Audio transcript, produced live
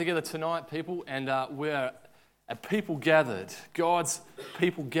Together tonight, people, and we're a people gathered, God's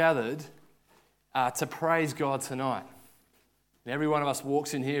people gathered to praise God tonight. And every one of us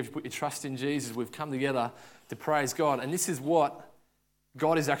walks in here, if you put your trust in Jesus, we've come together to praise God. And this is what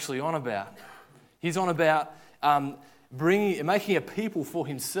God is actually on about. He's on about making a people for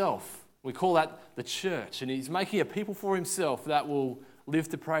himself. We call that the church. And he's making a people for himself that will live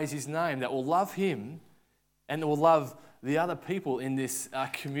to praise his name, that will love him and that will love the other people in this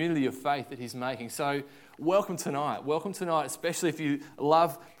community of faith that he's making. So welcome tonight. Welcome tonight, especially if you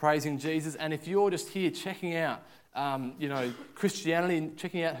love praising Jesus. And if you're just here checking out, Christianity and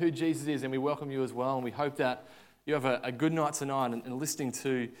checking out who Jesus is, then we welcome you as well. And we hope that you have a good night tonight and listening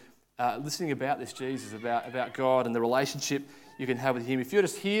about this Jesus, about God and the relationship you can have with him. If you're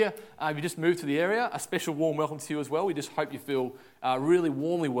just here, if you just moved to the area, a special warm welcome to you as well. We just hope you feel really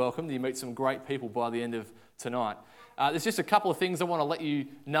warmly welcomed. You meet some great people by the end of tonight. There's just a couple of things I want to let you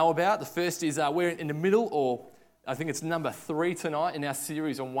know about. The first is we're in the middle, or I think it's number 3 tonight in our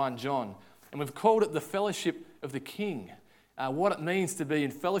series on 1 John. And we've called it the Fellowship of the King. What it means to be in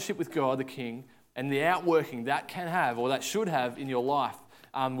fellowship with God, the King, and the outworking that can have, or that should have in your life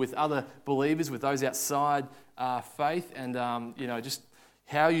with other believers, with those outside faith, and just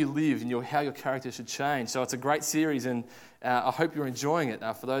how you live and how your character should change. So it's a great series, and I hope you're enjoying it.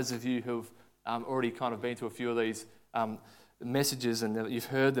 For those of you who've already kind of been to a few of these messages and you've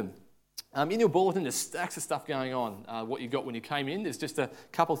heard them. In your bulletin, there's stacks of stuff going on. What you got when you came in, there's just a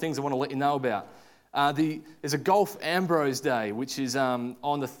couple of things I want to let you know about. There's a Golf Ambrose Day, which is on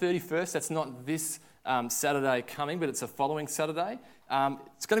the 31st. That's not this Saturday coming, but it's a following Saturday.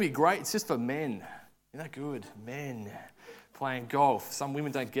 It's going to be great. It's just for men. Isn't that good? Men playing golf. Some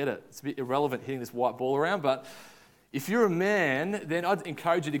women don't get it. It's a bit irrelevant hitting this white ball around, but if you're a man, then I'd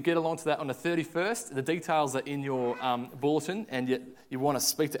encourage you to get along to that on the 31st. The details are in your bulletin, and yet you want to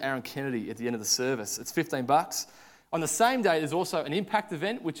speak to Aaron Kennedy at the end of the service. It's $15. On the same day, there's also an impact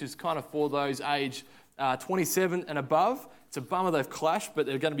event, which is kind of for those age 27 and above. It's a bummer they've clashed, but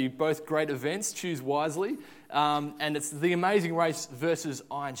they're going to be both great events. Choose wisely. And it's the Amazing Race versus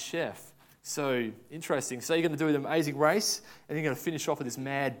Iron Chef. So, interesting. So you're going to do the Amazing Race, and you're going to finish off with this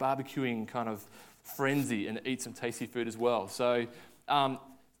mad barbecuing kind of frenzy and eat some tasty food as well. So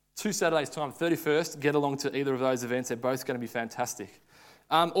 2 Saturdays time, 31st, get along to either of those events. They're both going to be fantastic.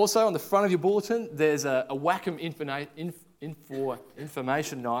 Also on the front of your bulletin, there's a Wacom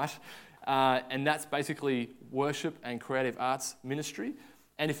information night, and that's basically worship and creative arts ministry.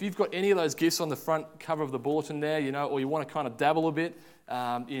 And if you've got any of those gifts on the front cover of the bulletin there, or you want to kind of dabble a bit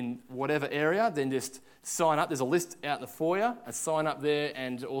in whatever area, then just sign up. There's a list out in the foyer, and sign up there,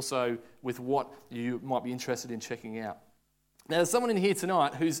 and also with what you might be interested in checking out. Now, there's someone in here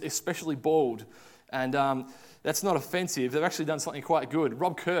tonight who's especially bald, and that's not offensive. They've actually done something quite good.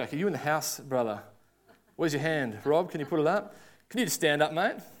 Rob Kirk, are you in the house, brother? Where's your hand? Rob, can you put it up? Can you just stand up,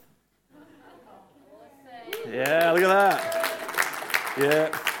 mate? Yeah, look at that.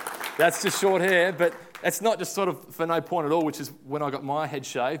 Yeah, that's just short hair, but it's not just sort of for no point at all, which is when I got my head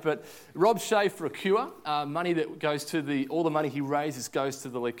shaved. But Rob shaved for a cure. Money that goes to all the money he raises goes to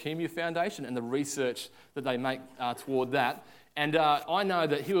the Leukemia Foundation and the research that they make toward that. And I know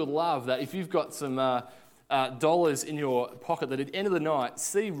that he would love that if you've got some dollars in your pocket, that at the end of the night,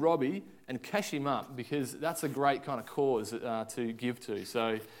 see Robbie and cash him up, because that's a great kind of cause to give to.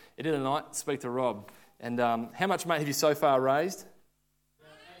 So at the end of the night, speak to Rob. And how much, mate, have you so far raised?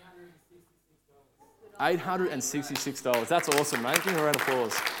 $866. That's awesome, mate. Give him a round of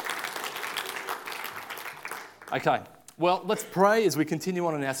applause. Okay, well, let's pray as we continue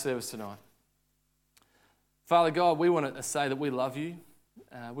on in our service tonight. Father God, we want to say that we love you.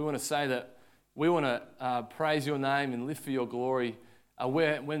 We want to say that we want to praise your name and live for your glory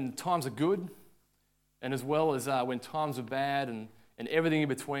when times are good, and as well as when times are bad, and everything in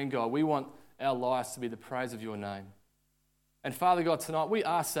between, God. We want our lives to be the praise of your name. And Father God, tonight we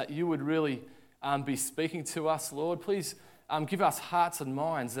ask that you would really be speaking to us, Lord. Please give us hearts and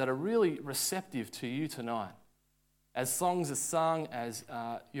minds that are really receptive to you tonight. As songs are sung, as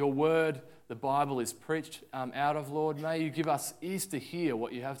your word, the Bible, is preached out of, Lord, may you give us ears to hear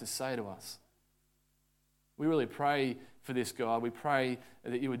what you have to say to us. We really pray for this, God. We pray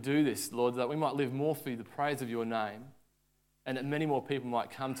that you would do this, Lord, that we might live more for the praise of your name, and that many more people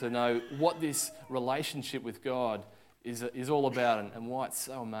might come to know what this relationship with God is all about, and why it's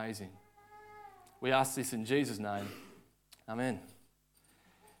so amazing. We ask this in Jesus' name. Amen.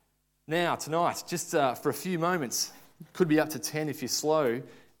 Now, tonight, just for a few moments, could be up to 10 if you're slow,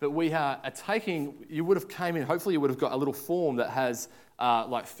 but we are taking, you would have came in, hopefully you would have got a little form that has,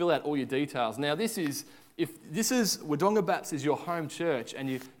 fill out all your details. Now, this is if this is Wodonga Baptist is your home church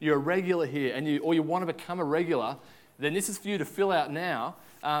and you're a regular here or you want to become a regular, then this is for you to fill out now.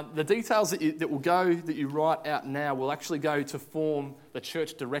 The details that you write out now will actually go to form the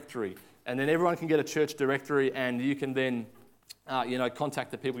church directory. And then everyone can get a church directory and you can then contact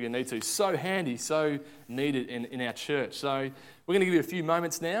the people you need to. So handy, so needed in our church. So we're going to give you a few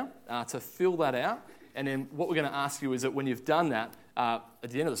moments now to fill that out. And then what we're going to ask you is that when you've done that, at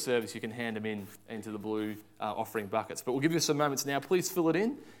the end of the service, you can hand them into the blue offering buckets. But we'll give you some moments now. Please fill it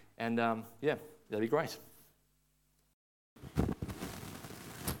in. And that'd be great.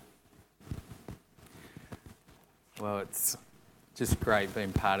 Well, it's just great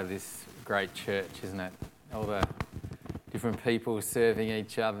being part of this great church, isn't it? All the different people serving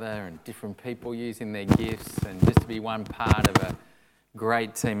each other and different people using their gifts, and just to be one part of a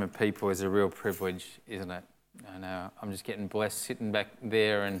great team of people is a real privilege, isn't it? I know I'm just getting blessed sitting back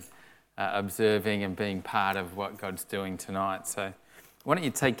there and observing and being part of what God's doing tonight. So why don't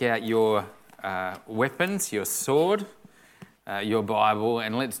you take out your weapons, your sword, your Bible,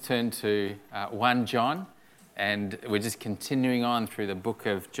 and let's turn to 1 John. And we're just continuing on through the book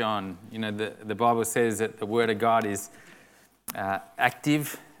of John. You know, the Bible says that the Word of God is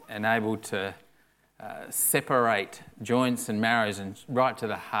active and able to separate joints and marrows and right to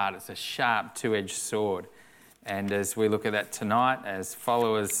the heart. It's a sharp two-edged sword. And as we look at that tonight, as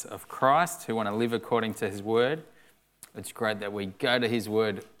followers of Christ who want to live according to His Word, it's great that we go to His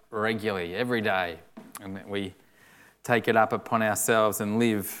Word regularly, every day, and that we take it up upon ourselves and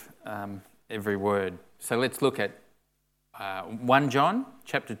live every word. So let's look at 1 John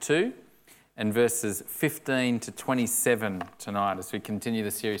chapter 2 and verses 15 to 27 tonight as we continue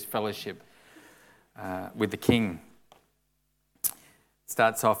the series Fellowship with the King. It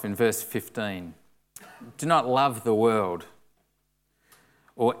starts off in verse 15. Do not love the world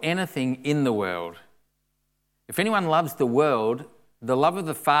or anything in the world. If anyone loves the world, the love of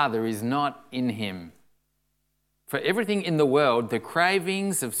the Father is not in him. For everything in the world, the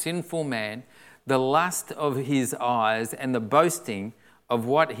cravings of sinful man, the lust of his eyes, and the boasting of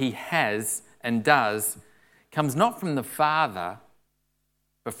what he has and does, comes not from the Father,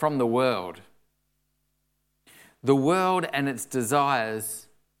 but from the world. The world and its desires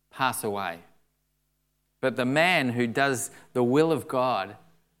pass away, but the man who does the will of God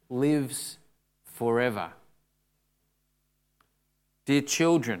lives forever. Dear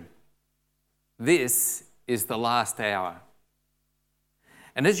children, this is the last hour.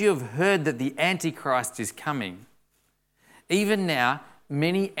 And as you have heard that the Antichrist is coming, even now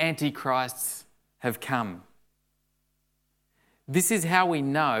many Antichrists have come. This is how we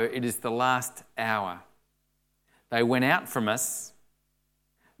know it is the last hour. They went out from us,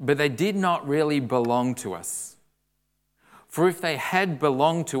 but they did not really belong to us. For if they had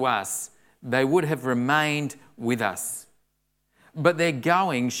belonged to us, they would have remained with us. But their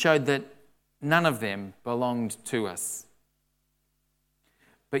going showed that none of them belonged to us.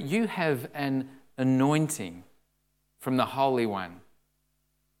 But you have an anointing from the Holy One,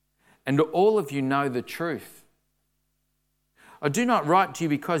 and all of you know the truth. I do not write to you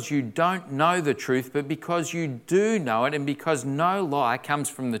because you don't know the truth, but because you do know it, and because no lie comes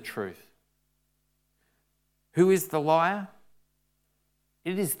from the truth. Who is the liar?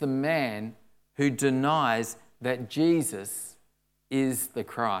 It is the man who denies that Jesus is the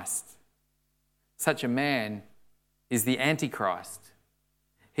Christ. Such a man is the Antichrist.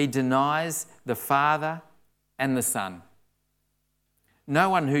 He denies the Father and the Son. No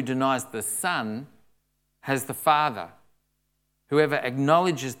one who denies the Son has the Father. Whoever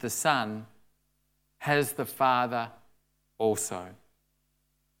acknowledges the Son has the Father also.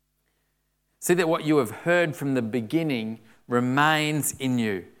 See that what you have heard from the beginning remains in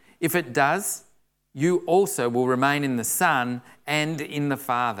you. If it does, you also will remain in the Son and in the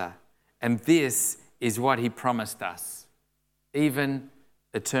Father. And this is what He promised us, even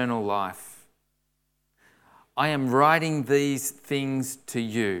eternal life. I am writing these things to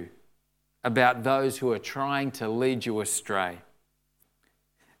you about those who are trying to lead you astray.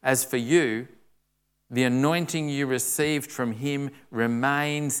 As for you, the anointing you received from Him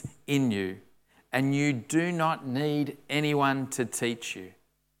remains in you, and you do not need anyone to teach you.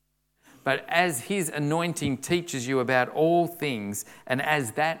 But as His anointing teaches you about all things, and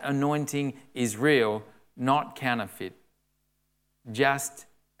as that anointing is real, not counterfeit, just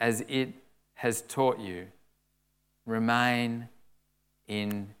as it has taught you, remain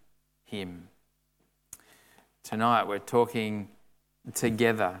in Him. Tonight we're talking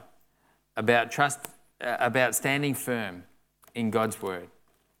together about about standing firm in God's Word,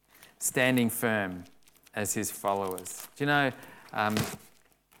 standing firm as His followers. Do you know,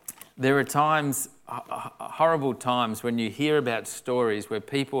 there are times, horrible times, when you hear about stories where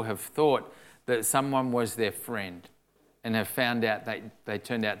people have thought that someone was their friend and have found out they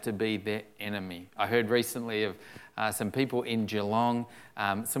turned out to be their enemy. I heard recently of some people in Geelong,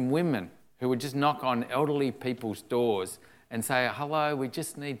 some women who would just knock on elderly people's doors and say, "Hello, we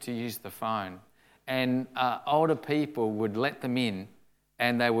just need to use the phone." And older people would let them in,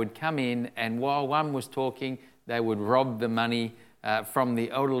 and they would come in, and while one was talking, they would rob the money from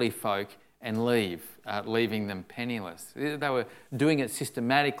the elderly folk and leave, leaving them penniless. They were doing it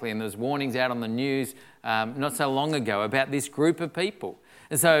systematically, and there was warnings out on the news not so long ago about this group of people.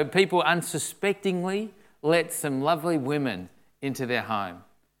 And so people unsuspectingly let some lovely women into their home,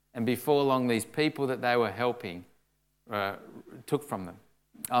 and before long these people that they were helping took from them.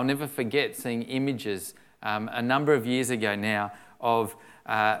 I'll never forget seeing images a number of years ago now of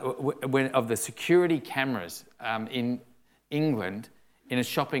the security cameras in England in a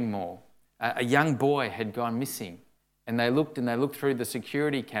shopping mall. A young boy had gone missing, and they looked through the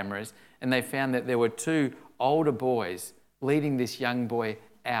security cameras, and they found that there were two older boys leading this young boy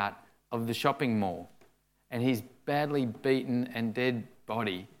out of the shopping mall, and his badly beaten and dead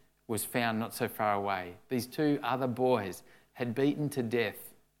body was found not so far away. These two other boys had beaten to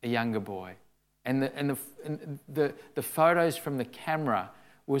death a younger boy, and the photos from the camera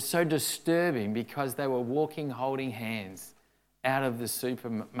were so disturbing because they were walking holding hands out of the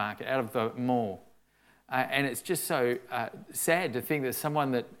supermarket, out of the mall. And it's just so sad to think that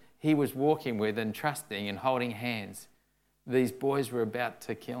someone that he was walking with and trusting and holding hands, these boys were about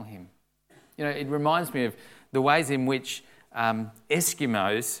to kill him. You know, it reminds me of the ways in which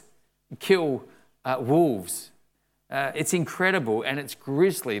Eskimos kill wolves. It's incredible and it's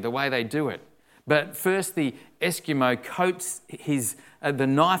grisly the way they do it. But first the Eskimo coats the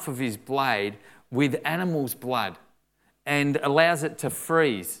knife of his blade with animal's blood and allows it to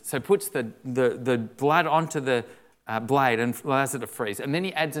freeze. So puts the blood onto the blade and allows it to freeze. And then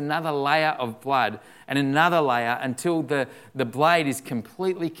he adds another layer of blood and another layer until the blade is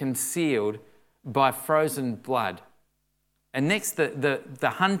completely concealed by frozen blood. And next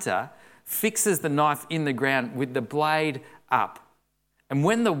the hunter fixes the knife in the ground with the blade up. And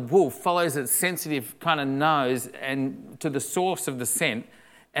when the wolf follows its sensitive kind of nose and to the source of the scent,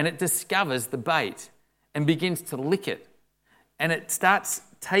 and it discovers the bait and begins to lick it, and it starts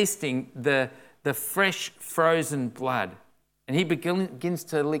tasting the fresh frozen blood, and he begins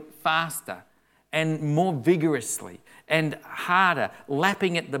to lick faster and more vigorously and harder,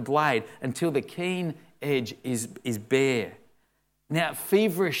 lapping at the blade until the keen edge is bare. Now,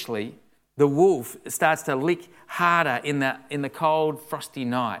 feverishly, the wolf starts to lick harder in the cold, frosty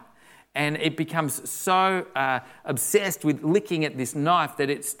night. And it becomes so obsessed with licking at this knife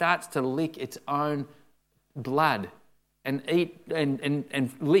that it starts to lick its own blood and eat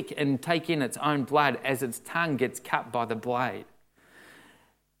and lick and take in its own blood as its tongue gets cut by the blade.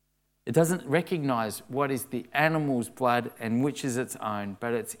 It doesn't recognise what is the animal's blood and which is its own,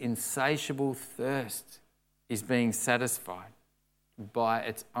 but its insatiable thirst is being satisfied by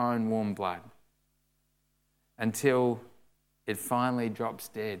its own warm blood until it finally drops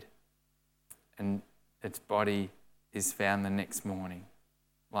dead and its body is found the next morning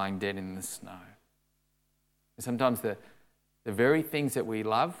lying dead in the snow. And sometimes the very things that we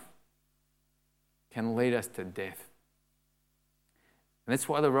love can lead us to death. And that's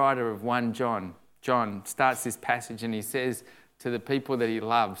why the writer of 1 John starts this passage and he says to the people that he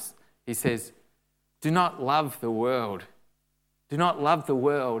loves, he says, "Do not love the world. Do not love the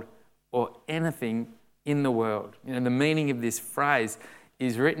world or anything in the world." You know, the meaning of this phrase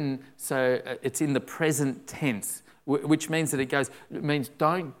is written so it's in the present tense, which means that it means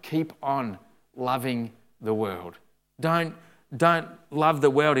don't keep on loving the world. Don't love the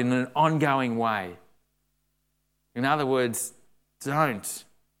world in an ongoing way. In other words,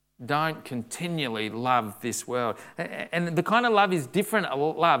 don't continually love this world. And the kind of love is different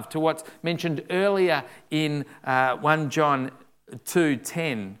love to what's mentioned earlier in 1 John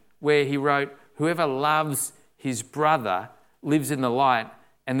 2:10, where he wrote, "Whoever loves his brother lives in the light,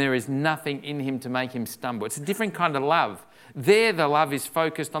 and there is nothing in him to make him stumble." It's a different kind of love. There, the love is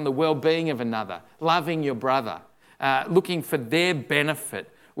focused on the well-being of another, loving your brother, looking for their benefit.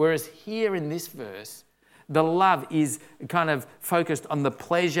 Whereas here in this verse, the love is kind of focused on the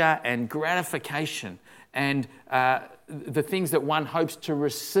pleasure and gratification and the things that one hopes to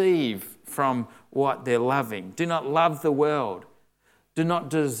receive from what they're loving. Do not love the world. Do not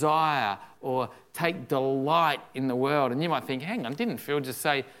desire or take delight in the world. And you might think, hang on, didn't Phil just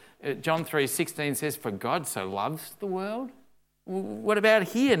say, John 3:16 says, "For God so loves the world"? What about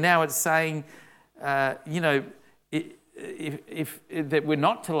here? Now it's saying, that we're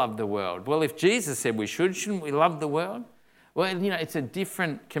not to love the world. Well, if Jesus said we should, shouldn't we love the world? Well, it's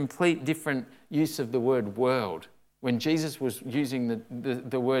a complete different use of the word world. When Jesus was using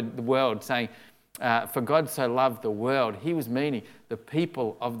the word the world, saying, for God so loved the world, he was meaning the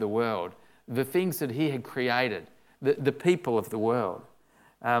people of the world, the things that he had created, the people of the world.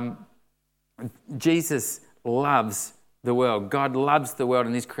 Jesus loves the world. God loves the world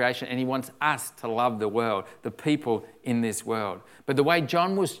and his creation, and he wants us to love the world, the people in this world. But the way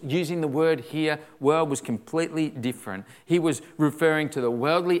John was using the word here, world, was completely different. He was referring to the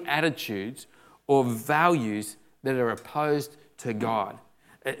worldly attitudes or values that are opposed to God.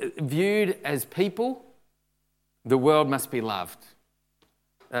 Viewed as people, the world must be loved.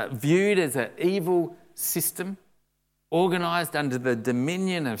 Viewed as an evil system, organised under the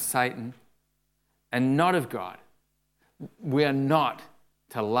dominion of Satan and not of God, we are not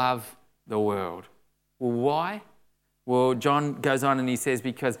to love the world. Well, why? Well, John goes on and he says,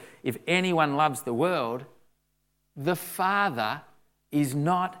 because if anyone loves the world, the Father is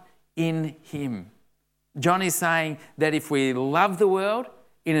not in him. John is saying that if we love the world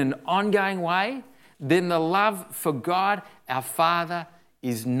in an ongoing way, then the love for God, our Father,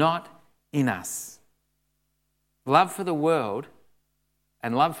 is not in us. Love for the world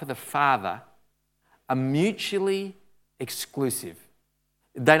and love for the Father are mutually exclusive.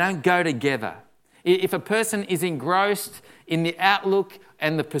 They don't go together. If a person is engrossed in the outlook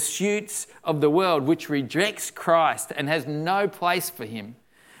and the pursuits of the world, which rejects Christ and has no place for him,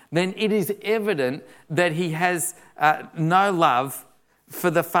 then it is evident that he has no love for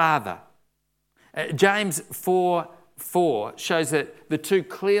the Father. James 4:4 shows that the two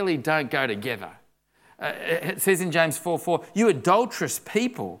clearly don't go together. It says in James 4:4, you adulterous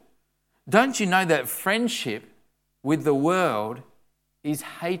people, don't you know that friendship with the world is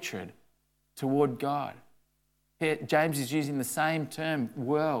hatred toward God? Here, James is using the same term,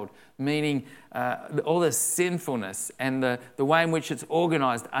 world, meaning all the sinfulness and the way in which it's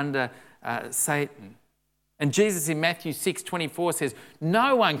organised under Satan. And Jesus in Matthew 6:24 says,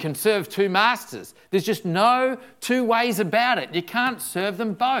 no one can serve two masters. There's just no two ways about it. You can't serve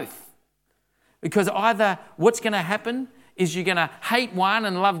them both. Because either what's going to happen is you're going to hate one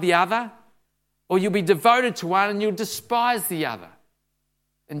and love the other, or you'll be devoted to one and you'll despise the other.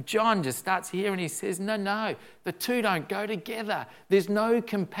 And John just starts here and he says, no, the two don't go together. There's no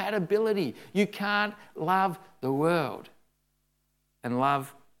compatibility. You can't love the world and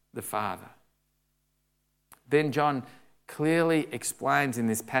love the Father. Then John clearly explains in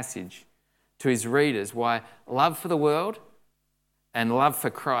this passage to his readers why love for the world and love for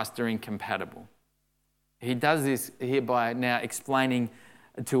Christ are incompatible. He does this here by now explaining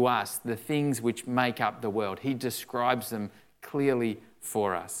to us the things which make up the world. He describes them clearly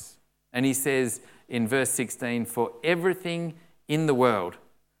for us. And he says in verse 16, for everything in the world,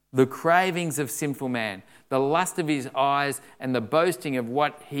 the cravings of sinful man, the lust of his eyes, and the boasting of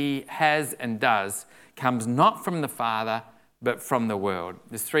what he has and does, comes not from the Father, but from the world.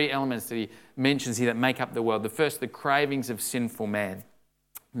 There's three elements that he mentions here that make up the world. The first, the cravings of sinful man.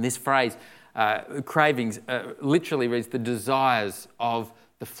 And this phrase, cravings, literally reads the desires of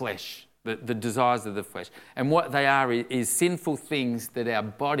the flesh, the desires of the flesh. And what they are is sinful things that our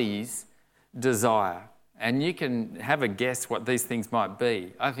bodies desire. And you can have a guess what these things might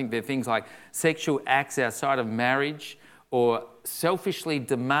be. I think they're things like sexual acts outside of marriage or selfishly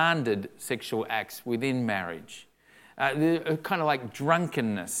demanded sexual acts within marriage. They're kind of like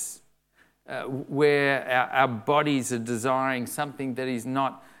drunkenness, where our bodies are desiring something that is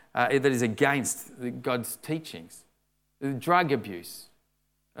not, that is against God's teachings. Drug abuse,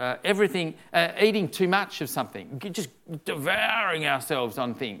 everything, eating too much of something, just devouring ourselves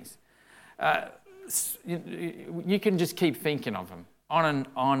on things. You can just keep thinking of them, on and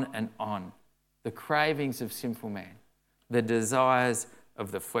on and on. The cravings of sinful man, the desires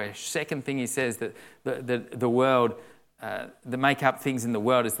of the flesh. Second thing he says that the world, the make up things in the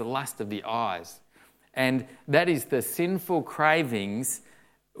world is the lust of the eyes. And that is the sinful cravings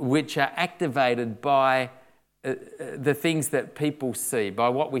which are activated by the things that people see, by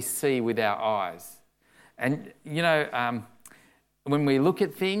what we see with our eyes. And, when we look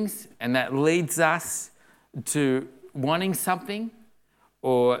at things and that leads us to wanting something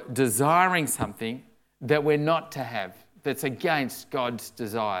or desiring something that we're not to have, that's against God's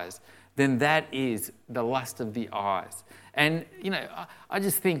desires, then that is the lust of the eyes. And, I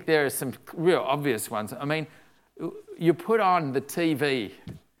just think there are some real obvious ones. I mean, you put on the TV,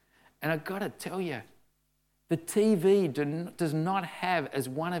 and I've got to tell you, the TV does not have as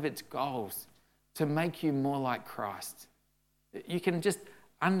one of its goals to make you more like Christ. You can just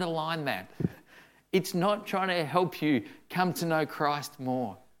underline that. It's not trying to help you come to know Christ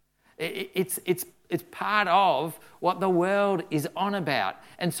more. It's part of what the world is on about.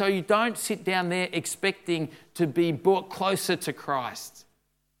 And so you don't sit down there expecting to be brought closer to Christ.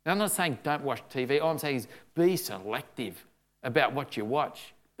 Now, I'm not saying don't watch TV. All I'm saying is be selective about what you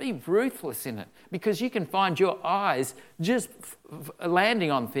watch. Be ruthless in it, because you can find your eyes just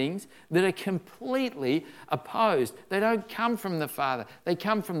landing on things that are completely opposed. They don't come from the Father. They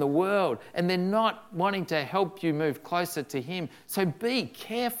come from the world, and they're not wanting to help you move closer to Him. So be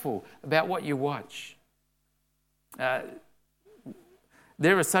careful about what you watch. There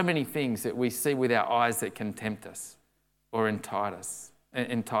are so many things that we see with our eyes that can tempt us or entice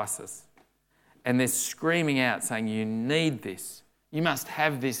us. And they're screaming out saying, you need this. You must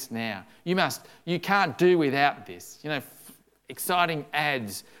have this now. You can't do without this. Exciting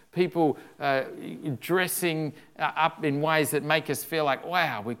ads, people dressing up in ways that make us feel like,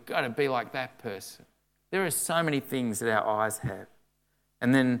 wow, we've got to be like that person. There are so many things that our eyes have.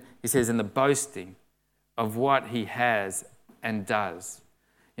 And then he says, in the boasting of what he has and does.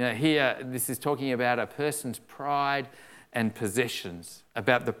 Here, this is talking about a person's pride and possessions,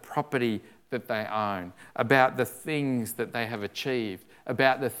 about the property that they own, about the things that they have achieved,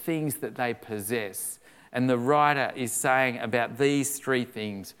 about the things that they possess. And the writer is saying about these three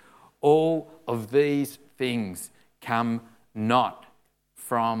things, all of these things come not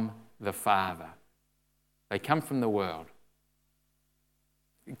from the Father. They come from the world.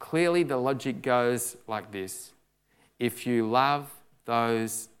 Clearly, the logic goes like this. If you love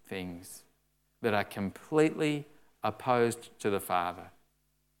those things that are completely opposed to the Father,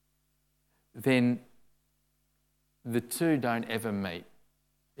 then the two don't ever meet.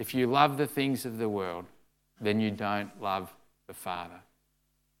 If you love the things of the world, then you don't love the Father.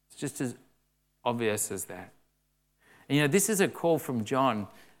 It's just as obvious as that. And this is a call from John,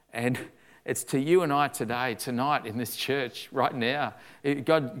 and it's to you and I tonight in this church, right now.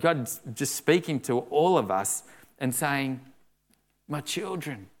 God's just speaking to all of us and saying, my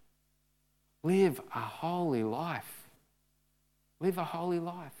children, live a holy life. Live a holy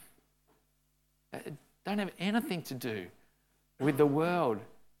life. Don't have anything to do with the world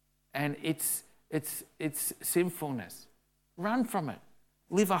and its sinfulness. Run from it.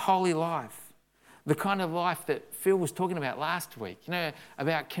 Live a holy life. The kind of life that Phil was talking about last week,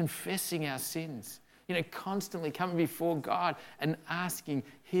 about confessing our sins, constantly coming before God and asking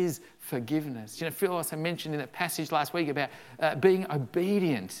His forgiveness. Phil also mentioned in that passage last week about being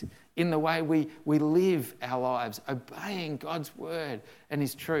obedient in the way we live our lives, obeying God's word and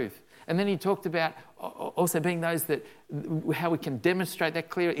His truth. And then he talked about also being those that, how we can demonstrate that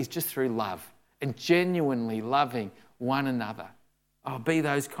clearly is just through love and genuinely loving one another. Be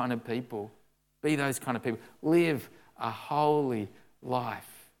those kind of people. Be those kind of people. Live a holy life.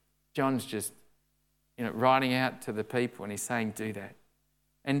 John's just, writing out to the people and he's saying, do that.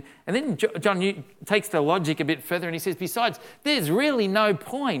 And then John takes the logic a bit further and he says, besides, there's really no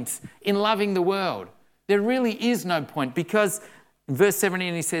point in loving the world. There really is no point, because in verse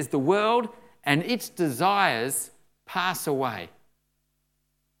 17 he says, the world and its desires pass away,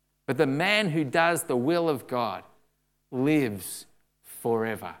 but the man who does the will of God lives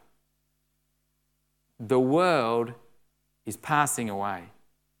forever. The world is passing away.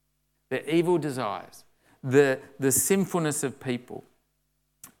 The evil desires, the sinfulness of people,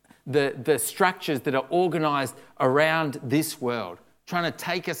 the structures that are organised around this world, trying to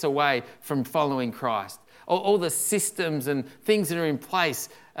take us away from following Christ. All the systems and things that are in place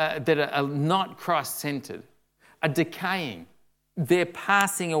that are not Christ-centred are decaying. They're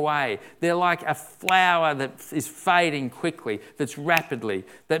passing away. They're like a flower that is fading quickly, that's rapidly,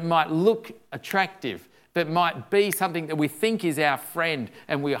 that might look attractive, that might be something that we think is our friend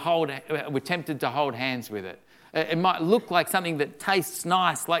and we're tempted to hold hands with it. It might look like something that tastes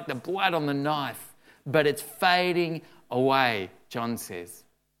nice, like the blood on the knife, but it's fading away, John says.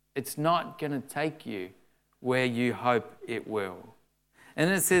 It's not going to take you where you hope it will. And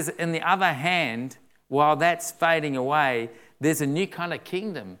then it says, on the other hand, while that's fading away, there's a new kind of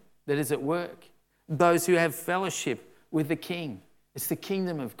kingdom that is at work. Those who have fellowship with the King. It's the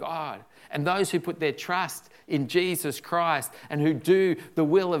kingdom of God. And those who put their trust in Jesus Christ and who do the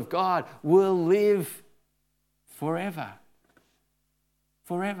will of God will live forever.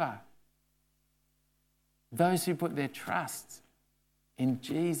 Forever. Those who put their trust in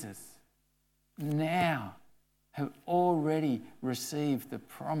Jesus now have already received the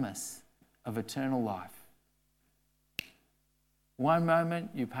promise of eternal life. One moment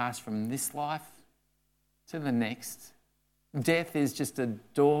you pass from this life to the next. Death is just a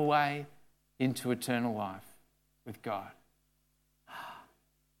doorway into eternal life with God.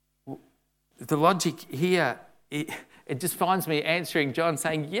 the logic here, it just finds me answering John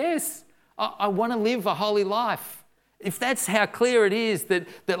saying, yes, I want to live a holy life. If that's how clear it is that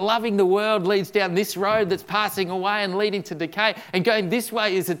loving the world leads down this road that's passing away and leading to decay, and going this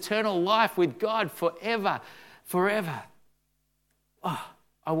way is eternal life with God forever. Oh,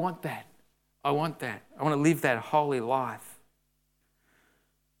 I want that. I want to live that holy life.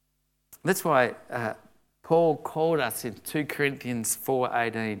 That's why Paul called us in 2 Corinthians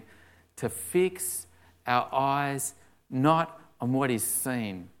 4:18 to fix our eyes not on what is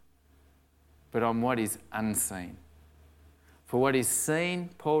seen, but on what is unseen. For what is seen,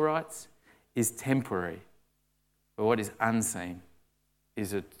 Paul writes, is temporary, but what is unseen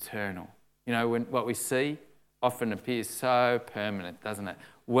is eternal. You know, when what we see often appears so permanent, doesn't it?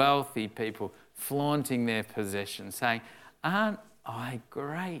 Wealthy people flaunting their possessions, saying, aren't I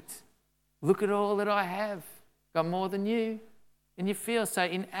great? Look at all that I have. Got more than you. And you feel so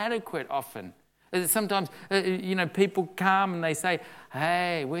inadequate often. Sometimes, people come and they say,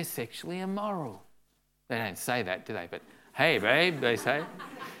 hey, we're sexually immoral. They don't say that, do they? But, hey, babe, they say.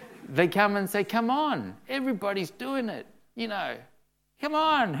 They come and say, come on, everybody's doing it. Come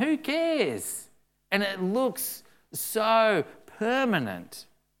on, who cares? And it looks so permanent.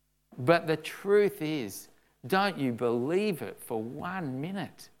 But the truth is, don't you believe it for 1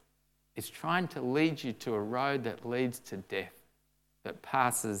 minute. It's trying to lead you to a road that leads to death, that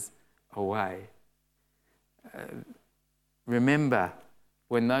passes away. Remember,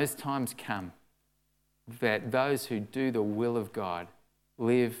 when those times come, that those who do the will of God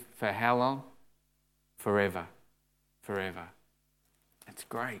live for how long? Forever. It's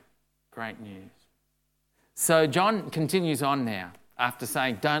great news. So John continues on now after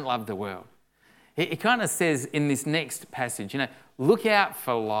saying, don't love the world. He kind of says in this next passage, look out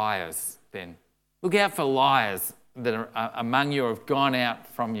for liars then. Look out for liars that are among you or have gone out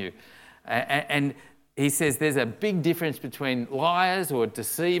from you. And he says there's a big difference between liars or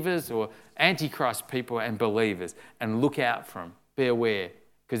deceivers or antichrist people and believers. And look out for them. Be aware.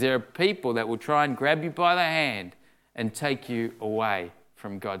 Because there are people that will try and grab you by the hand and take you away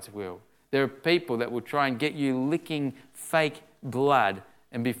from God's will. There are people that will try and get you licking fake blood,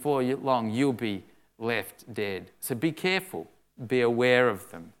 and before long you'll be left dead. So be careful. Be aware of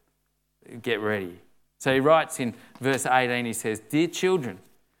them. Get ready. So he writes in verse 18, he says, dear children,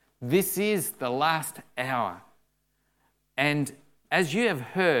 this is the last hour. And as you have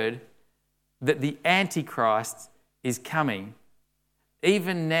heard that the Antichrist is coming,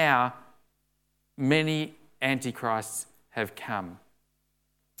 even now many Antichrists have come.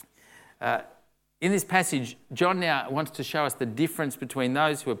 In this passage, John now wants to show us the difference between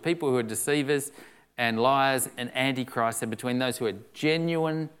those who are people who are deceivers and liars and antichrists, and between those who are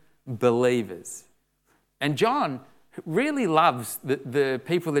genuine believers. And John really loves the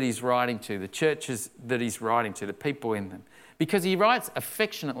people that he's writing to, the churches that he's writing to, the people in them, because he writes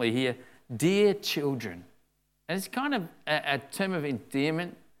affectionately here, dear children. And it's kind of a term of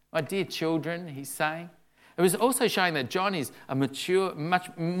endearment. My dear children, he's saying. It was also showing that John is much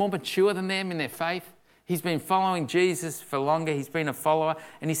more mature than them in their faith. He's been following Jesus for longer. He's been a follower.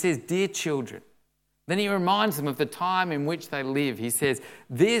 And he says, dear children. Then he reminds them of the time in which they live. He says,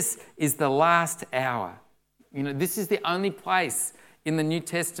 this is the last hour. This is the only place in the New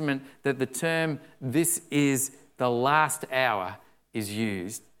Testament that the term, this is the last hour, is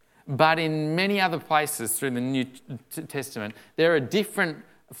used. But in many other places through the New Testament, there are different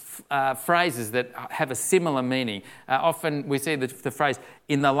phrases that have a similar meaning. Often we see the phrase,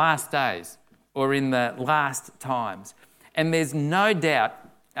 in the last days, or in the last times. And there's no doubt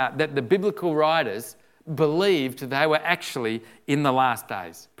that the biblical writers believed they were actually in the last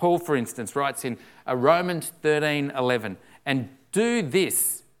days. Paul, for instance, writes in Romans 13:11, and do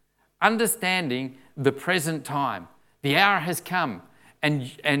this, understanding the present time. The hour has come,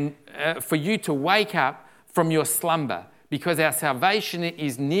 and for you to wake up from your slumber, because our salvation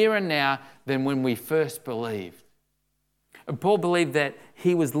is nearer now than when we first believed. And Paul believed that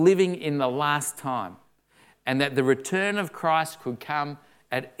he was living in the last time, and that the return of Christ could come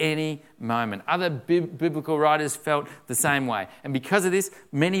at any moment. Other biblical writers felt the same way. And because of this,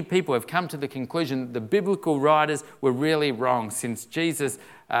 many people have come to the conclusion that the biblical writers were really wrong, since Jesus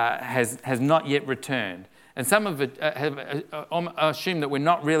has not yet returned. And some have assumed that we're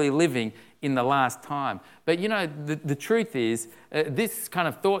not really living in the last time. But the truth is, this kind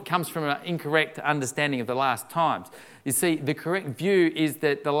of thought comes from an incorrect understanding of the last times. You see, the correct view is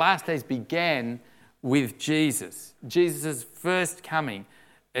that the last days began with Jesus. Jesus' first coming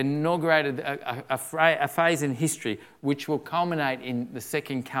inaugurated a phase in history which will culminate in the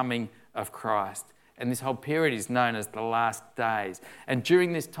second coming of Christ. And this whole period is known as the last days. And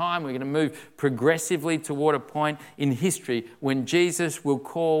during this time, we're going to move progressively toward a point in history when Jesus will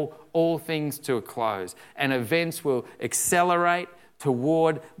call all things to a close and events will accelerate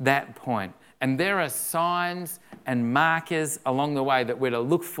toward that point. And there are signs and markers along the way that we're to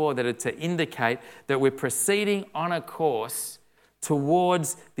look for, that are to indicate that we're proceeding on a course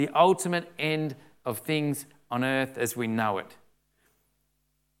towards the ultimate end of things on earth as we know it.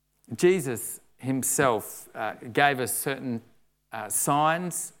 Jesus himself gave us certain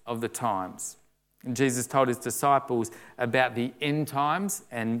signs of the times. And Jesus told his disciples about the end times,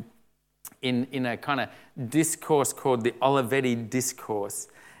 and in a kind of discourse called the Olivet Discourse.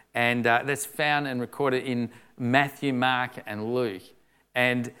 And that's found and recorded in Matthew, Mark, and Luke.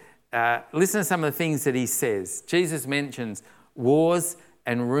 And listen to some of the things that he says. Jesus mentions wars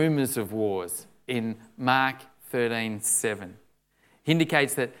and rumours of wars in Mark 13:7. He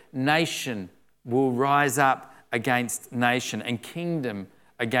indicates that nation will rise up against nation and kingdom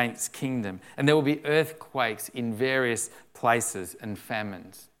against kingdom. And there will be earthquakes in various places and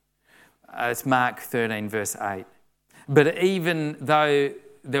famines. It's Mark 13, verse 8. But even though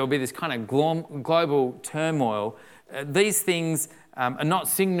there will be this kind of global turmoil, these things are not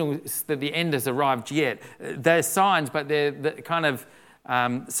signals that the end has arrived yet. They're signs, but they're the kind of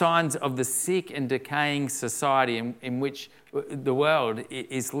signs of the sick and decaying society in which the world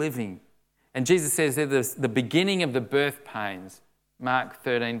is living. And Jesus says they're the beginning of the birth pains, Mark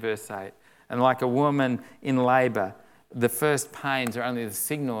 13, verse 8. And like a woman in labour, the first pains are only the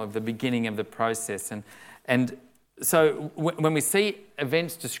signal of the beginning of the process. And so when we see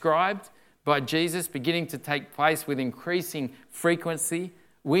events described by Jesus beginning to take place with increasing frequency,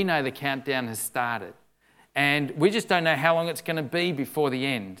 we know the countdown has started. And we just don't know how long it's going to be before the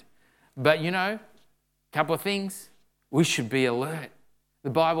end. But a couple of things, we should be alert. The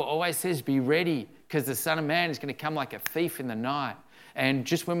Bible always says be ready, because the Son of Man is going to come like a thief in the night. And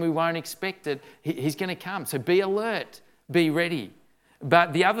just when we won't expect it, he's going to come. So be alert, be ready.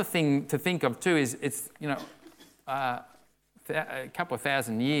 But the other thing to think of too is it's, a couple of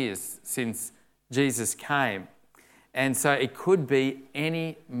thousand years since Jesus came. And so it could be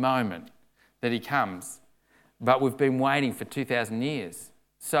any moment that he comes. But we've been waiting for 2,000 years.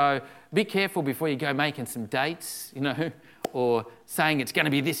 So be careful before you go making some dates, or saying it's going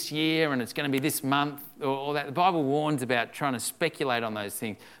to be this year and it's going to be this month or that. The Bible warns about trying to speculate on those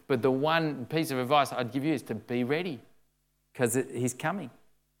things. But the one piece of advice I'd give you is to be ready, because he's coming.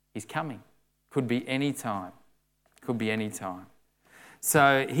 He's coming. Could be any time. Could be any time.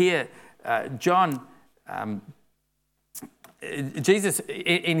 So here, John, Jesus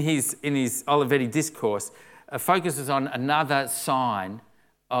in his Olivet Discourse focuses on another sign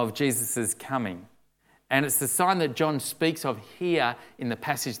of Jesus' coming. And it's the sign that John speaks of here in the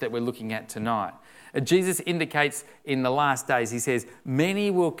passage that we're looking at tonight. Jesus indicates in the last days, he says, many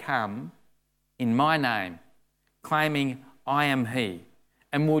will come in my name, claiming I am he,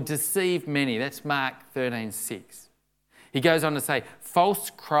 and will deceive many. That's Mark 13:6. He goes on to say, false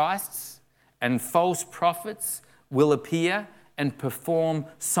Christs and false prophets will appear and perform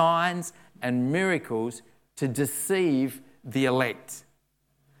signs and miracles to deceive the elect.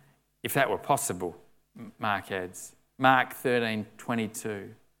 If that were possible, Mark adds. Mark 13:22.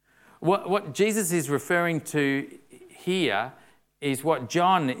 What Jesus is referring to here is what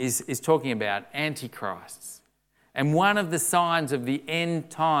John is talking about, antichrists. And one of the signs of the end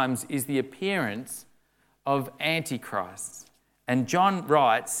times is the appearance of antichrists. And John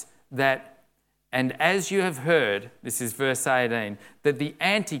writes that, and as you have heard, this is verse 18, that the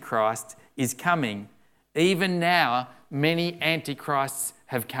antichrist is coming. Even now, many antichrists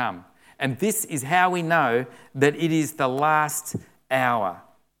have come. And this is how we know that it is the last hour.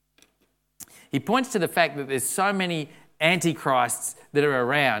 He points to the fact that there's so many antichrists that are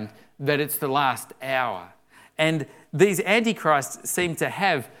around that it's the last hour. And these antichrists seem to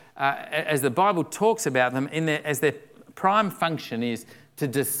have, as the Bible talks about them, as their prime function is to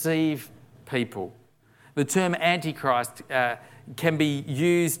deceive people. The term antichrist can be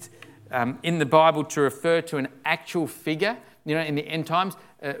used in the Bible to refer to an actual figure. In the end times,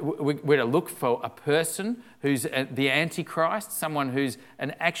 we're to look for a person who's the Antichrist, someone who's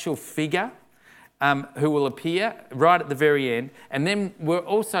an actual figure who will appear right at the very end. And then we're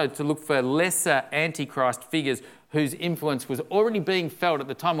also to look for lesser Antichrist figures whose influence was already being felt at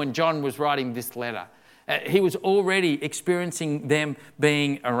the time when John was writing this letter. He was already experiencing them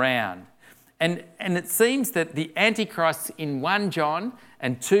being around. And it seems that the Antichrists in 1 John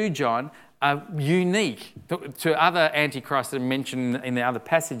and 2 John are unique to other antichrists that are mentioned in the other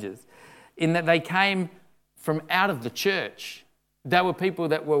passages, in that they came from out of the church. They were people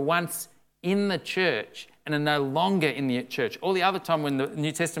that were once in the church and are no longer in the church. All the other time when the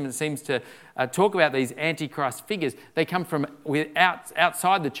New Testament seems to talk about these Antichrist figures, they come from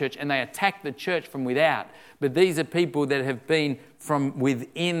outside the church and they attack the church from without. But these are people that have been from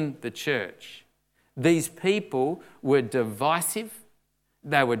within the church. These people were divisive,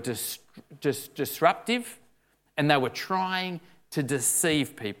 they were disruptive, and they were trying to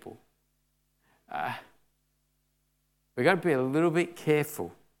deceive people. We've got to be a little bit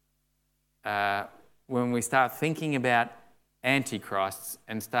careful when we start thinking about antichrists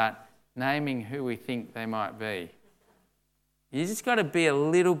and start naming who we think they might be. You just got to be a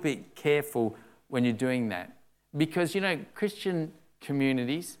little bit careful when you're doing that. Because, Christian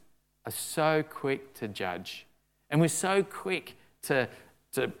communities are so quick to judge. And we're so quick to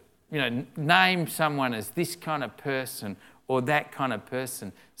name someone as this kind of person or that kind of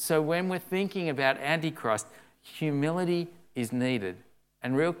person. So when we're thinking about Antichrist, humility is needed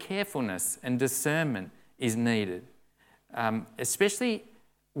and real carefulness and discernment is needed, especially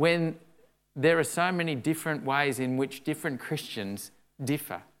when there are so many different ways in which different Christians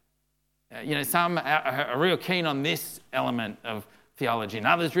differ. Some are real keen on this element of theology and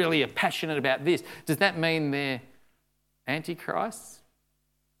others really are passionate about this. Does that mean they're antichrists?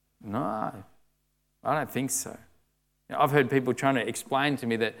 No, I don't think so. I've heard people trying to explain to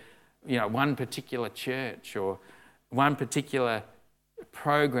me that, one particular church or one particular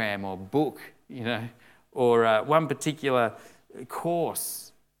program or book, or one particular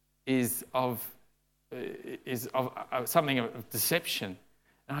course is of something of deception.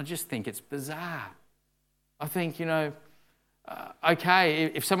 And I just think it's bizarre. I think, okay,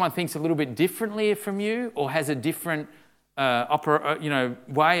 if someone thinks a little bit differently from you or has a different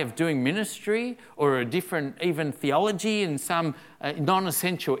way of doing ministry or a different even theology in some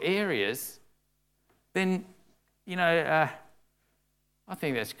non-essential areas, then, I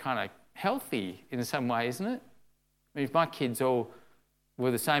think that's kind of healthy in some way, isn't it? I mean, if my kids all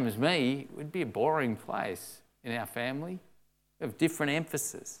were the same as me, it would be a boring place in our family. We have different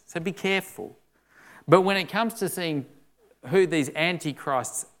emphasis. So be careful. But when it comes to seeing who these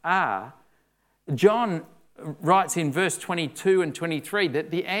antichrists are, John writes in verse 22 and 23 that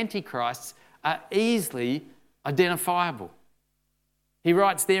the antichrists are easily identifiable. He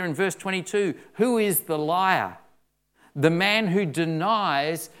writes there in verse 22, "Who is the liar? The man who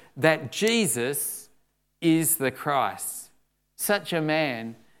denies that Jesus is the Christ. Such a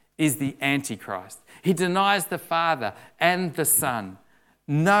man is the Antichrist. He denies the Father and the Son.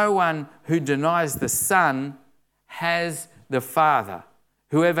 No one who denies the Son has the Father.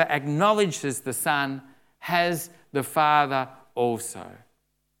 Whoever acknowledges the Son has the Father also."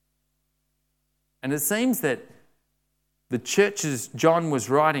 And it seems that the churches John was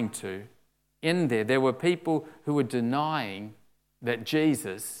writing to, in there were people who were denying that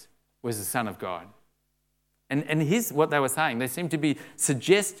Jesus was the Son of God. And here's what they were saying. They seemed to be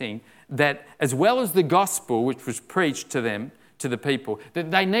suggesting that as well as the gospel which was preached to them, to the people, that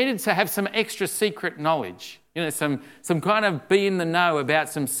they needed to have some extra secret knowledge, some kind of be in the know about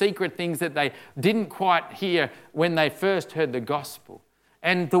some secret things that they didn't quite hear when they first heard the gospel.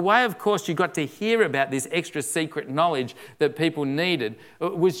 And the way, of course, you got to hear about this extra secret knowledge that people needed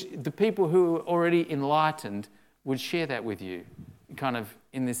was the people who were already enlightened would share that with you, kind of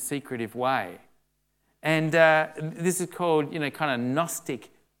in this secretive way. And this is called, kind of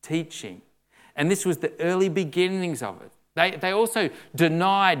Gnostic teaching. And this was the early beginnings of it. They also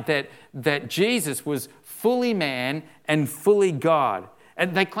denied that Jesus was fully man and fully God.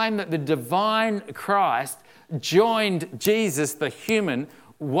 And they claimed that the divine Christ joined Jesus, the human,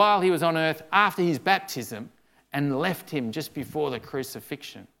 while he was on earth after his baptism and left him just before the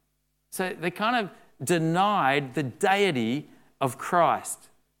crucifixion. So they kind of denied the deity of Christ,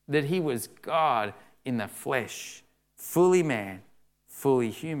 that he was God in the flesh, fully man, fully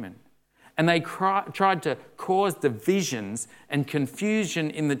human. And they tried to cause divisions and confusion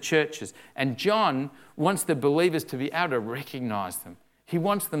in the churches. And John wants the believers to be able to recognise them. He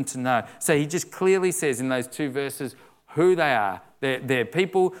wants them to know. So he just clearly says in those two verses who they are. They're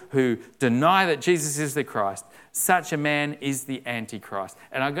people who deny that Jesus is the Christ. Such a man is the Antichrist.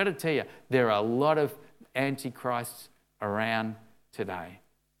 And I've got to tell you, there are a lot of Antichrists around today.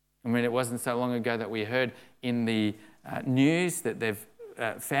 I mean, it wasn't so long ago that we heard in the news that they've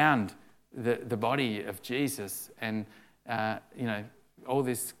found the body of Jesus and, all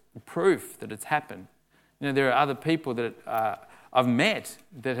this proof that it's happened. There are other people that I've met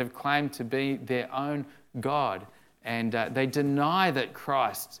that have claimed to be their own God, and they deny that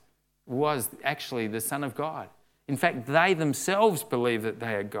Christ was actually the Son of God. In fact, they themselves believe that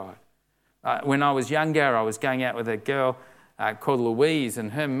they are God. When I was younger, I was going out with a girl called Louise,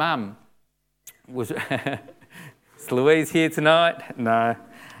 and her mum was... Is Louise here tonight? No.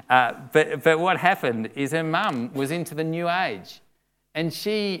 But what happened is her mum was into the New Age. And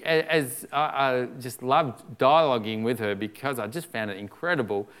she, as I just loved dialoguing with her because I just found it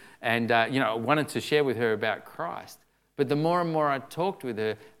incredible and, I wanted to share with her about Christ. But the more and more I talked with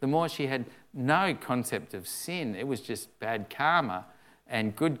her, the more she had no concept of sin. It was just bad karma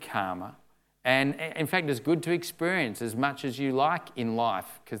and good karma. And in fact, it's good to experience as much as you like in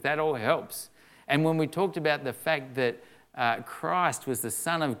life because that all helps. And when we talked about the fact that Christ was the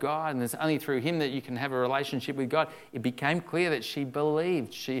Son of God and it's only through him that you can have a relationship with God, it became clear that she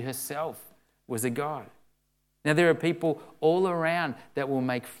believed she herself was a God. Now, there are people all around that will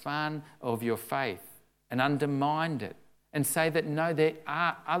make fun of your faith and undermine it and say that no, there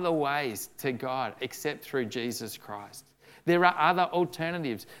are other ways to God except through Jesus Christ. There are other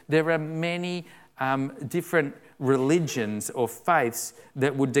alternatives. There are many different religions or faiths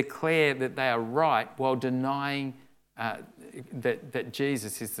that would declare that they are right while denying that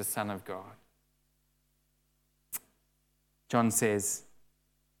Jesus is the Son of God. John says,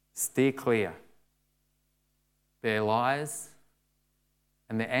 steer clear. They're liars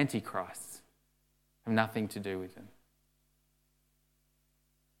and they're antichrists. Have nothing to do with them.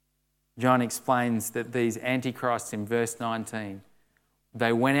 John explains that these antichrists in verse 19,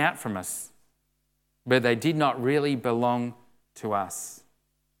 they went out from us, but they did not really belong to us.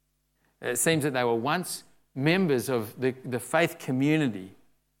 It seems that they were once members of the faith community,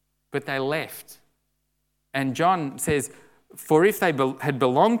 but they left. And John says, for if they had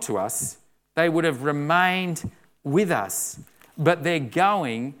belonged to us, they would have remained with us. But their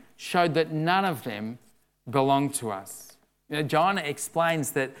going showed that none of them belonged to us. John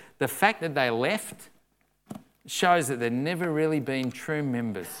explains that the fact that they left shows that they've never really been true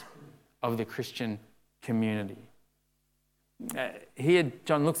members of the Christian community. Here,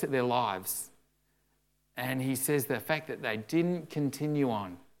 John looks at their lives and he says the fact that they didn't continue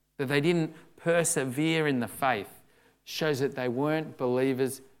on, that they didn't persevere in the faith, shows that they weren't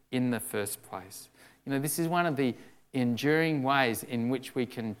believers in the first place. This is one of the enduring ways in which we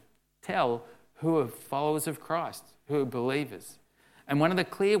can tell who are followers of Christ, who are believers. And one of the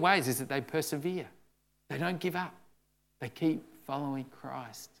clear ways is that they persevere. They don't give up. They keep following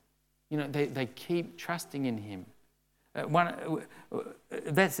Christ. They keep trusting in him.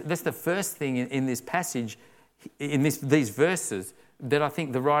 That's the first thing in this passage, in these verses, that I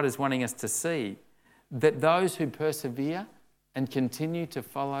think the writer's wanting us to see, that those who persevere and continue to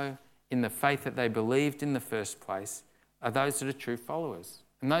follow in the faith that they believed in the first place are those that are true followers.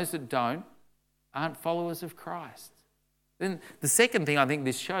 And those that don't aren't followers of Christ. Then the second thing I think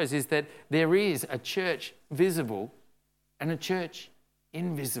this shows is that there is a church visible and a church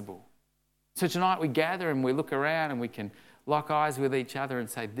invisible. So tonight we gather and we look around and we can lock eyes with each other and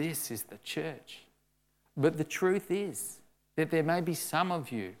say, this is the church. But the truth is that there may be some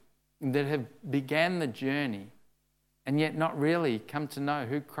of you that have began the journey and yet not really come to know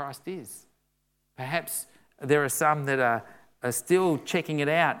who Christ is. Perhaps there are some that are still checking it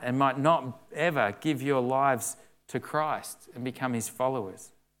out and might not ever give your lives to Christ and become his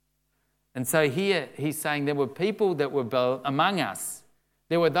followers. And so here he's saying there were people that were among us.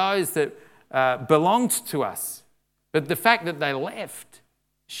 There were those that belonged to us. But the fact that they left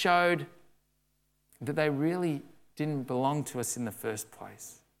showed that they really didn't belong to us in the first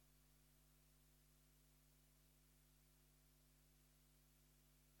place.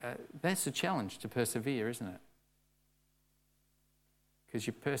 That's a challenge to persevere, isn't it? Because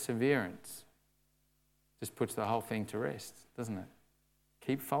your perseverance just puts the whole thing to rest, doesn't it?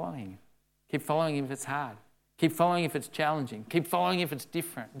 Keep following. Keep following if it's hard. Keep following if it's challenging. Keep following if it's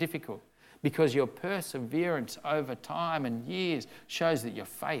difficult. Because your perseverance over time and years shows that your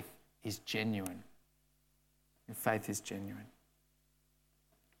faith is genuine. Your faith is genuine.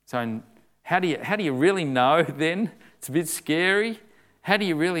 So how do you really know then? It's a bit scary. How do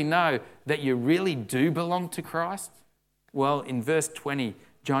you really know that you really do belong to Christ? Well, in verse 20,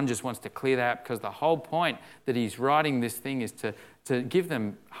 John just wants to clear that up because the whole point that he's writing this thing is to give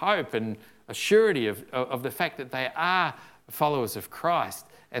them hope and a surety of the fact that they are followers of Christ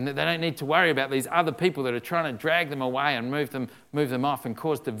and that they don't need to worry about these other people that are trying to drag them away and move them off and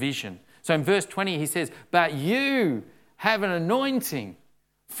cause division. So in verse 20 he says, but you have an anointing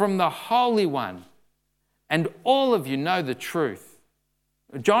from the Holy One and all of you know the truth.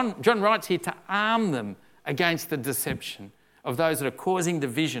 John writes here to arm them against the deception of those that are causing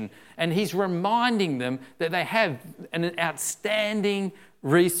division. And he's reminding them that they have an outstanding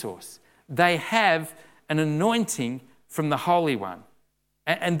resource. They have an anointing from the Holy One.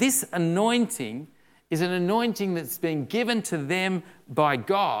 And this anointing is an anointing that's been given to them by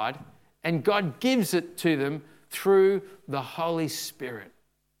God And God gives it to them through the Holy Spirit.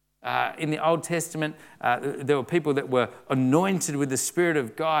 In the Old Testament, there were people that were anointed with the Spirit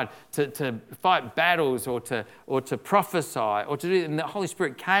of God to fight battles or to prophesy or to do, and the Holy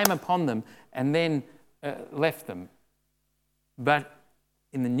Spirit came upon them and then left them. But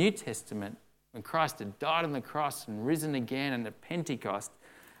in the New Testament, when Christ had died on the cross and risen again and at Pentecost,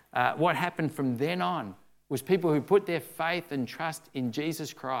 what happened from then on was people who put their faith and trust in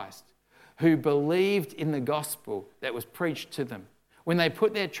Jesus Christ, who believed in the gospel that was preached to them. When they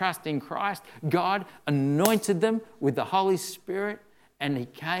put their trust in Christ, God anointed them with the Holy Spirit and He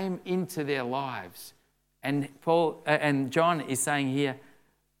came into their lives. And John is saying here,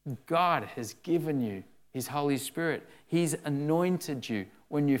 God has given you His Holy Spirit. He's anointed you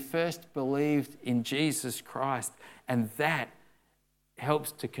when you first believed in Jesus Christ. And that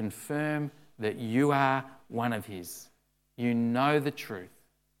helps to confirm that you are one of His. You know the truth.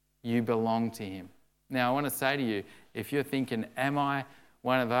 You belong to Him. Now, I want to say to you, if you're thinking, am I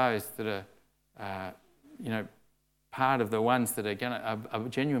one of those that are, part of the ones that are a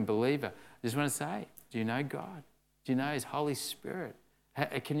genuine believer? I just want to say, do you know God? Do you know His Holy Spirit?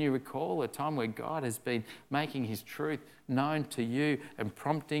 Can you recall a time where God has been making His truth known to you and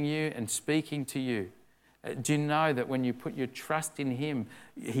prompting you and speaking to you? Do you know that when you put your trust in Him,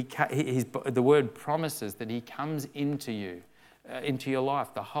 the Word promises that He comes into you, into your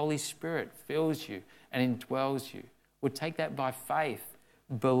life. The Holy Spirit fills you and indwells you. Well, take that by faith.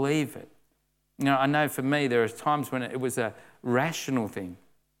 Believe it. I know for me there are times when it was a rational thing.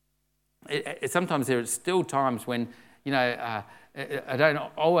 Sometimes there are still times when, I don't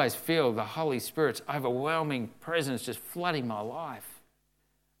always feel the Holy Spirit's overwhelming presence just flooding my life.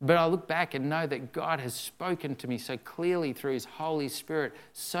 But I look back and know that God has spoken to me so clearly through His Holy Spirit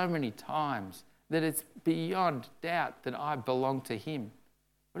so many times that it's beyond doubt that I belong to Him.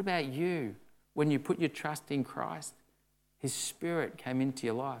 What about you? When you put your trust in Christ, His Spirit came into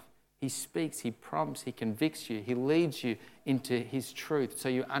your life. He speaks, He prompts, He convicts you, He leads you into His truth so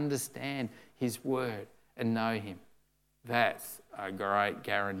you understand His word and know Him. That's a great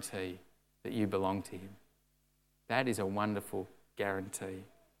guarantee that you belong to Him. That is a wonderful guarantee.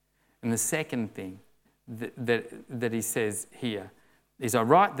 And the second thing that he says here is, I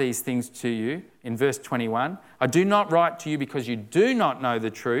write these things to you, in verse 21, I do not write to you because you do not know the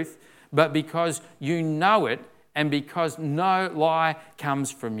truth, but because you know it and because no lie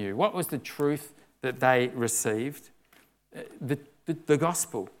comes from you. What was the truth that they received? The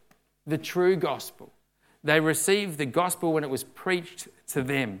gospel, the true gospel. They received the gospel when it was preached to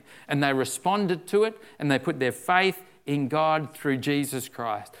them, and they responded to it, and they put their faith in God through Jesus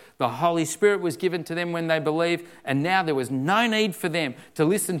Christ. The Holy Spirit was given to them when they believed, and now there was no need for them to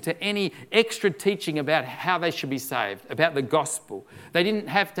listen to any extra teaching about how they should be saved, about the gospel. They didn't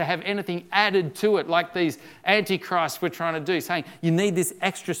have to have anything added to it like these antichrists were trying to do, saying you need this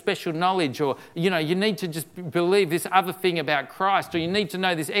extra special knowledge, or you need to just believe this other thing about Christ, or you need to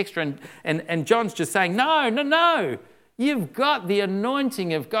know this extra. And John's just saying, no. You've got the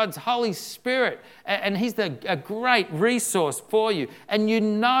anointing of God's Holy Spirit, and He's a great resource for you. And you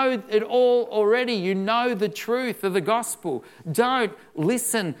know it all already. You know the truth of the gospel. Don't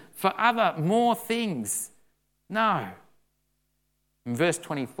listen for more things. No. In verse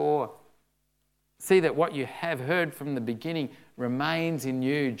 24, see that what you have heard from the beginning remains in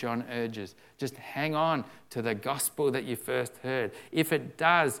you, John urges. Just hang on to the gospel that you first heard. If it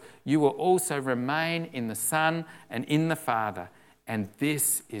does, you will also remain in the Son and in the Father. And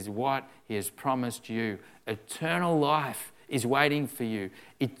this is what He has promised you. Eternal life is waiting for you.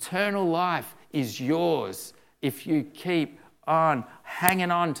 Eternal life is yours if you keep on hanging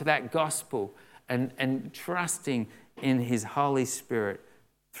on to that gospel and trusting in His Holy Spirit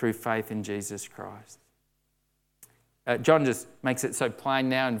through faith in Jesus Christ. John just makes it so plain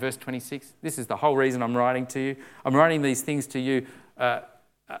now in verse 26. This is the whole reason I'm writing to you. I'm writing these things to you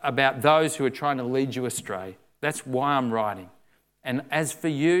about those who are trying to lead you astray. That's why I'm writing. And as for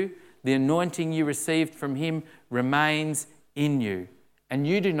you, the anointing you received from Him remains in you, and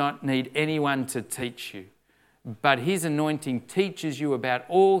you do not need anyone to teach you. But His anointing teaches you about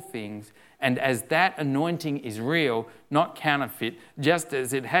all things, and as that anointing is real, not counterfeit, just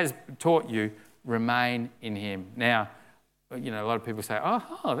as it has taught you, remain in Him. Now, a lot of people say,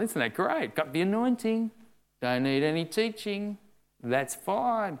 oh, isn't that great? Got the anointing, don't need any teaching, that's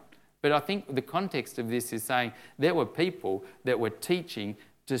fine. But I think the context of this is saying there were people that were teaching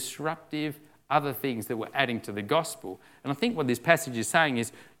disruptive, other things that were adding to the gospel. And I think what this passage is saying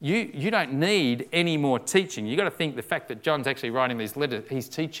is you don't need any more teaching. You've got to think the fact that John's actually writing these letters, he's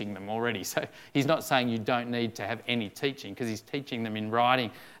teaching them already. So he's not saying you don't need to have any teaching because he's teaching them in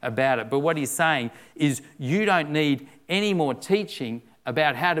writing about it. But what he's saying is you don't need any more teaching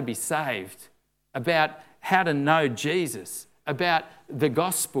about how to be saved, about how to know Jesus, about the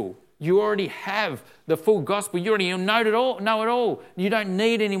gospel. You already have the full gospel. You already know it all. You don't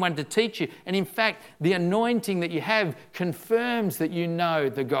need anyone to teach you. And in fact, the anointing that you have confirms that you know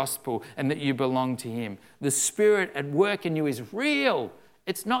the gospel and that you belong to him. The Spirit at work in you is real.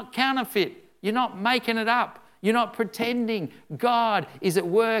 It's not counterfeit. You're not making it up. You're not pretending. God is at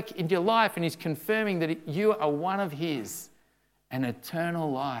work in your life and he's confirming that you are one of his. And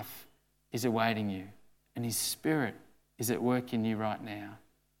eternal life is awaiting you. And his Spirit is at work in you right now.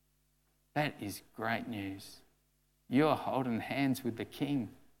 That is great news. You're holding hands with the King.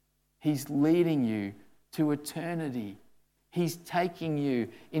 He's leading you to eternity. He's taking you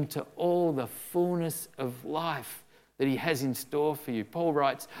into all the fullness of life that he has in store for you. Paul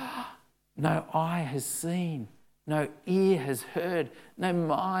writes, no eye has seen, no ear has heard, no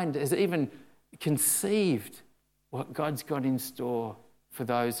mind has even conceived what God's got in store for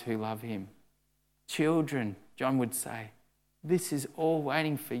those who love him. Children, John would say, this is all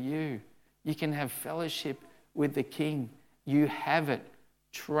waiting for you. You can have fellowship with the King. You have it.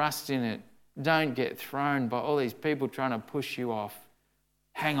 Trust in it. Don't get thrown by all these people trying to push you off.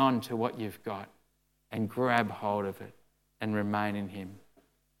 Hang on to what you've got and grab hold of it and remain in him.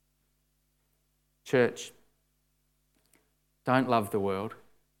 Church, don't love the world.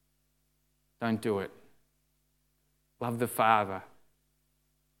 Don't do it. Love the Father.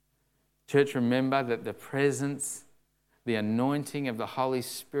 Church, remember that the presence, the anointing of the Holy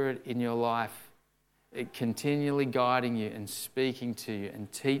Spirit in your life, it continually guiding you and speaking to you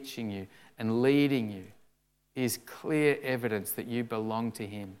and teaching you and leading you, is clear evidence that you belong to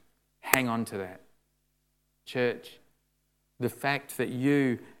him. Hang on to that. Church, the fact that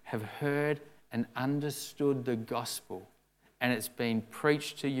you have heard and understood the gospel and it's been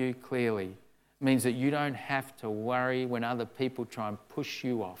preached to you clearly means that you don't have to worry when other people try and push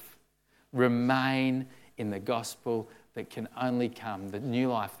you off. Remain in the gospel that can only come, the new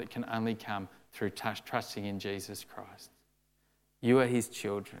life that can only come through trusting in Jesus Christ. You are his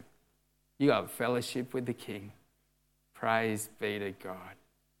children. You got fellowship with the King. Praise be to God.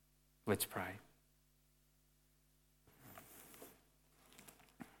 Let's pray.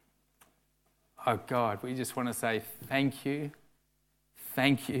 Oh God, we just want to say thank you,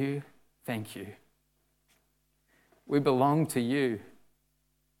 thank you, thank you. We belong to you.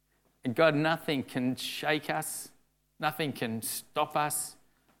 And God, nothing can shake us. Nothing can stop us.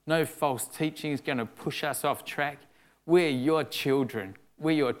 No false teaching is going to push us off track. We're your children.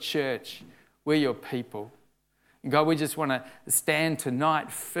 We're your church. We're your people. And God, we just want to stand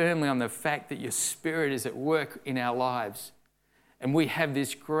tonight firmly on the fact that your Spirit is at work in our lives. And we have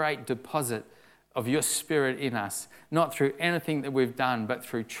this great deposit of your Spirit in us, not through anything that we've done, but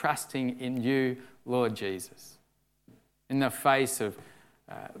through trusting in you, Lord Jesus. In the face of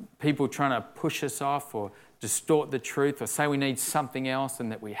people trying to push us off or distort the truth or say we need something else and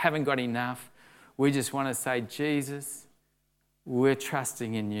that we haven't got enough, we just want to say, Jesus, we're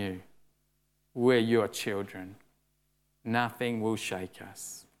trusting in you. We're your children. Nothing will shake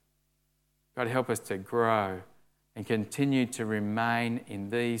us. God, help us to grow and continue to remain in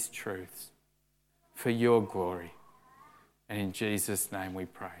these truths for your glory. And in Jesus' name we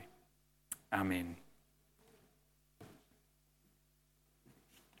pray. Amen.